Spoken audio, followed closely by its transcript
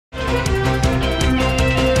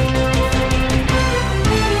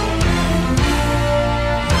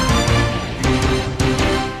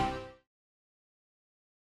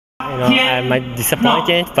I'm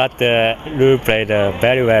disappointed, but Lu played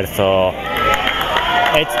very well, so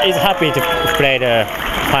it's happy to play the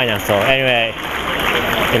final. So anyway,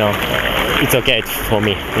 it's okay for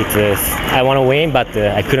me. I want to win, but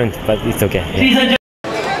I couldn't. But it's okay. Yeah.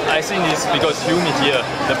 I think it's because humid here.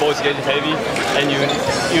 The ball is getting heavy, and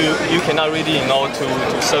you cannot really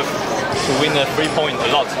to serve to win a 3-point a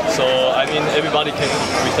lot. So I mean, everybody can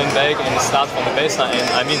return back and start from the baseline. And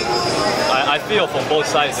I mean, I feel from both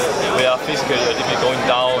sides we are physically a little bit going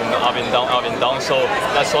down, up and down, up and down. So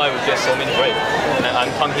that's why we get so many breaks. And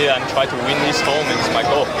I'm come here and try to win this home, and it's my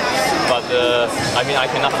goal. But I mean, I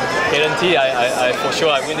cannot guarantee I for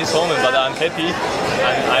sure I win this home, but I'm happy.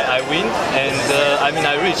 I win, and I mean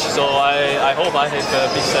I reach. So I hope I have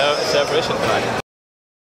a big celebration tonight.